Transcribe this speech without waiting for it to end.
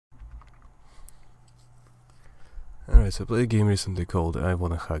Alright, so I played a game recently called I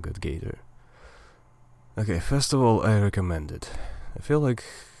Wanna Hug at Gator. Okay, first of all, I recommend it.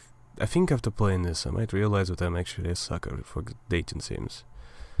 I think after playing this, I might realize that I'm actually a sucker for dating sims.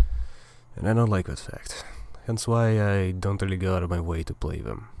 And I don't like that fact. Hence why I don't really go out of my way to play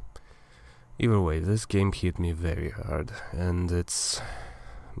them. Either way, this game hit me very hard, and it's...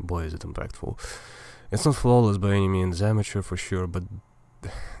 boy is it impactful. It's not flawless by any means, amateur for sure, but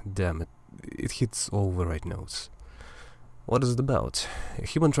damn it, it hits all the right notes. What is it about? A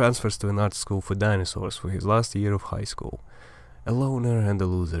human transfers to an art school for dinosaurs for his last year of high school. A loner and a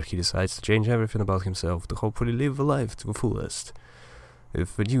loser, he decides to change everything about himself to hopefully live a life to the fullest.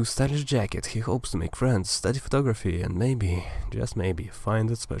 With a new stylish jacket, he hopes to make friends, study photography, and maybe, just maybe, find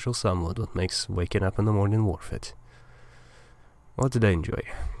that special someone that makes waking up in the morning worth it. What did I enjoy?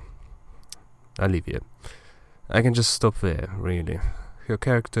 Olivia. I can just stop there, really. Her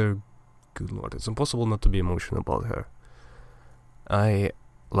character, good lord, it's impossible not to be emotional about her. I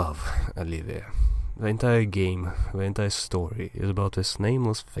love Olivia. The entire game, the entire story is about this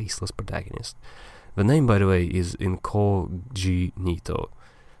nameless, faceless protagonist. The name, by the way, is Incognito.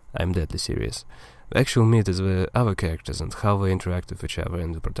 I'm deadly serious. The actual meat is the other characters and how they interact with each other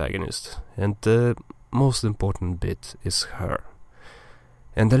and the protagonist. And the most important bit is her.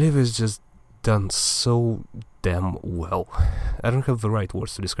 And Olivia is just done so damn well. I don't have the right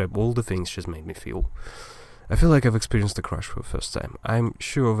words to describe all the things she's made me feel. I feel like I've experienced a crush for the first time. I'm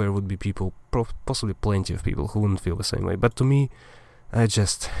sure there would be people, possibly plenty of people, who wouldn't feel the same way, but to me,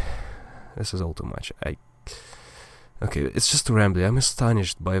 this is all too much. Okay, it's just too rambly. I'm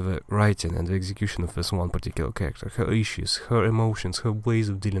astonished by the writing and the execution of this one particular character, her issues, her emotions, her ways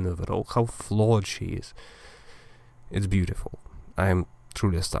of dealing with it all, how flawed she is. It's beautiful. I am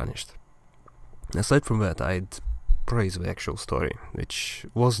truly astonished. Aside from that, I'd praise the actual story, which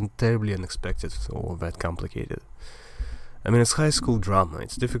wasn't terribly unexpected or that complicated. I mean, it's high school drama,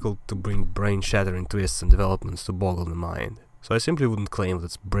 it's difficult to bring brain-shattering twists and developments to boggle the mind, so I simply wouldn't claim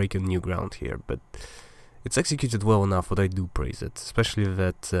that's breaking new ground here, but it's executed well enough that I do praise it, especially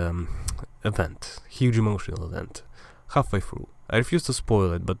that event, huge emotional event, halfway through. I refuse to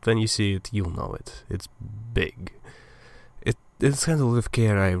spoil it, but when you see it, you'll know it. It's big. It's handled with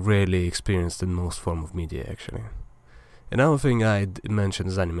care I rarely experienced in most form of media, actually. Another thing I'd mention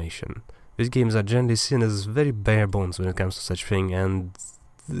is animation. These games are generally seen as very bare bones when it comes to such thing, and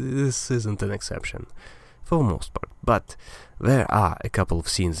this isn't an exception, for the most part. But there are a couple of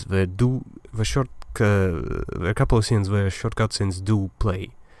scenes where shortcut scenes do play.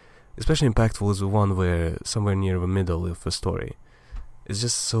 Especially impactful is the one where somewhere near the middle of the story. It's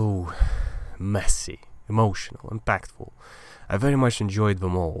just so messy, emotional, impactful. I very much enjoyed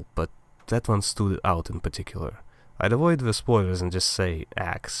them all, but that one stood out in particular. I'd avoid the spoilers and just say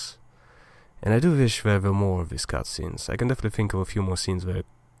Axe. And I do wish there were more of these cutscenes. I can definitely think of a few more scenes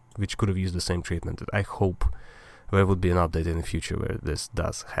which could have used the same treatment. I hope there would be an update in the future where this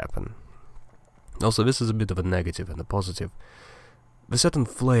does happen. Also, this is a bit of a negative and a positive. There's a certain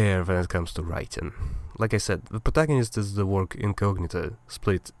flair when it comes to writing. Like I said, the protagonist is the word incognito,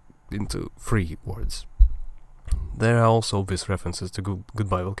 split into 3 words. There are also obvious references to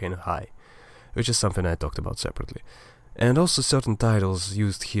Goodbye Volcano High, which is something I talked about separately. And also certain titles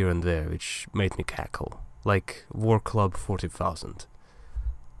used here and there which made me cackle, like War Club 40,000.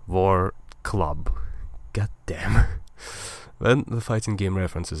 War Club. Goddamn. Then the fighting game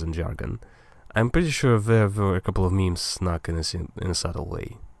references and jargon. I'm pretty sure there were a couple of memes snuck in a subtle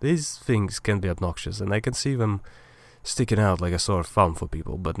way. These things can be obnoxious, and I can see them sticking out like a sore thumb for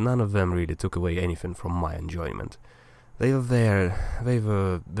people, but none of them really took away anything from my enjoyment. They were there, they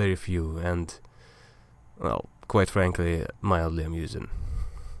were very few, and, well, quite frankly, mildly amusing.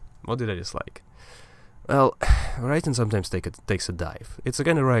 What did I dislike? Well, writing sometimes takes a dive. It's the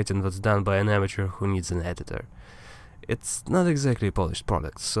kind of writing that's done by an amateur who needs an editor. It's not exactly a polished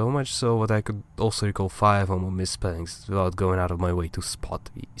product, so much so that I could also recall 5 or more misspellings without going out of my way to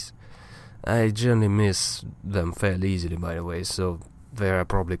spot these. I generally miss them fairly easily, by the way, so there are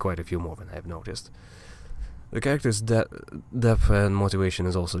probably quite a few more than I've noticed. The character's depth and motivation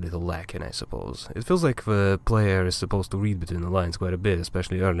is also a little lacking, I suppose. It feels like the player is supposed to read between the lines quite a bit,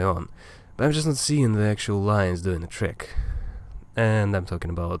 especially early on, but I'm just not seeing the actual lines doing the trick. And I'm talking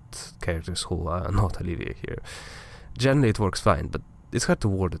about characters who are not Olivia here. Generally it works fine, but it's hard to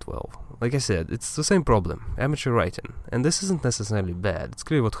word it well. Like I said, it's the same problem, amateur writing, and this isn't necessarily bad. It's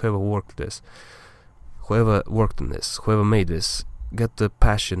clear that whoever worked on this, whoever made this, got the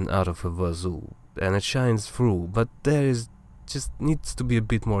passion out of a wazoo, and it shines through, but just needs to be a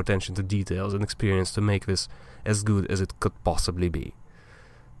bit more attention to details and experience to make this as good as it could possibly be.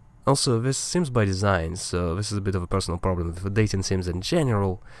 Also, this seems by design, so this is a bit of a personal problem with the dating sims in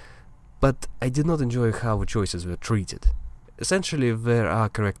general, but I did not enjoy how the choices were treated. Essentially, there are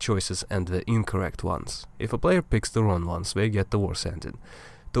correct choices and the incorrect ones. If a player picks the wrong ones, they get the worst ending.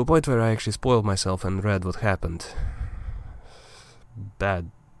 To a point where I actually spoiled myself and read what happened.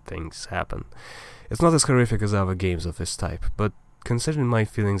 Bad things happen. It's not as horrific as other games of this type, but considering my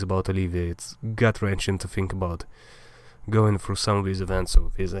feelings about Olivia, it's gut-wrenching to think about going through some of these events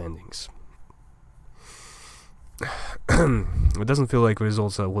or these endings. It doesn't feel like the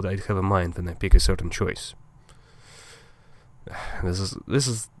results are what I'd have in mind when I pick a certain choice. This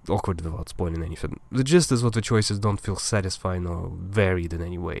is awkward without spoiling anything. The gist is what the choices don't feel satisfying or varied in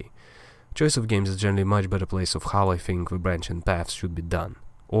any way. Choice of games is generally a much better place of how I think the branching paths should be done,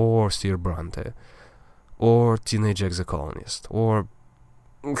 or Steer Bronte, or Teenage Exocolonist, or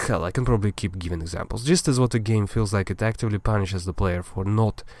hell, I can probably keep giving examples. Just as what the game feels like it actively punishes the player for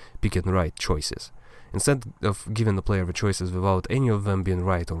not picking the right choices. Instead of giving the player the choices without any of them being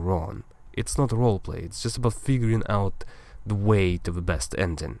right or wrong. It's not a roleplay, it's just about figuring out the way to the best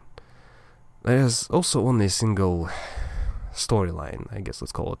ending. There's also only a single storyline, I guess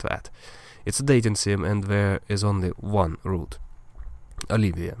let's call it that. It's a dating sim and there is only one route.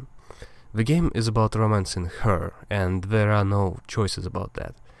 Olivia. The game is about romancing her, and there are no choices about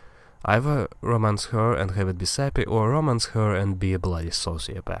that. Either romance her and have it be sappy, or romance her and be a bloody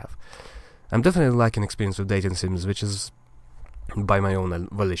sociopath. I'm definitely lacking experience with dating sims, which is by my own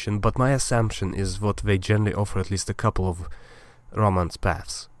volition, but my assumption is what they generally offer at least a couple of romance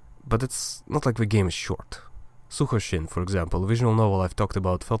paths. But it's not like the game is short. Suhoshin, for example, the visual novel I've talked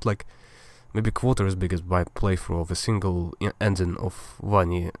about, felt like maybe a quarter as big as my playthrough of a single ending of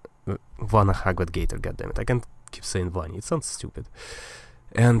Wani, Gator, goddammit. I can't keep saying Wani, it sounds stupid.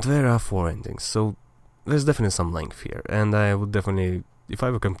 And there are 4 endings, so there's definitely some length here, and I would definitely, if I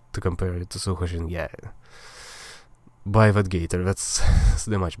were to compare it to Suhoshin, yeah, buy that Gator, that's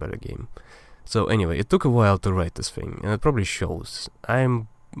the much better game. So anyway, it took a while to write this thing, and it probably shows. I'm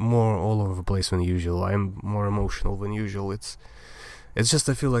more all over the place than usual, I'm more emotional than usual, it's just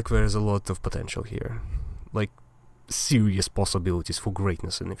I feel like there's a lot of potential here. Like, serious possibilities for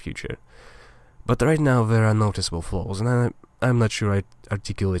greatness in the future. But right now there are noticeable flaws, and I'm not sure I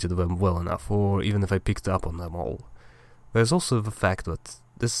articulated them well enough, or even if I picked up on them all. There's also the fact that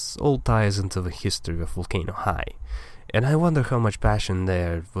this all ties into the history of Volcano High, and I wonder how much passion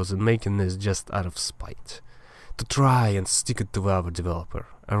there was in making this just out of spite. To try and stick it to the other developer,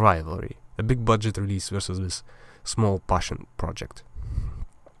 a rivalry, a big budget release versus this small passion project.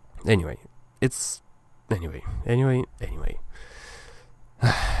 Anyway.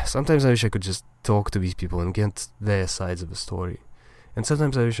 Sometimes I wish I could just talk to these people and get their sides of the story. And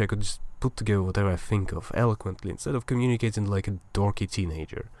sometimes I wish I could just put together whatever I think of eloquently instead of communicating like a dorky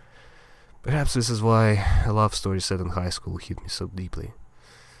teenager. Perhaps this is why a love story set in high school hit me so deeply.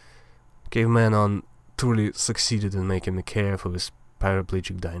 Caveman on truly succeeded in making me care for this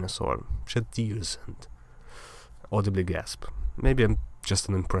paraplegic dinosaur, shed tears and audibly gasp. Maybe I'm just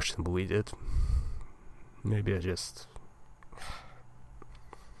an impressionable idiot. Maybe I just...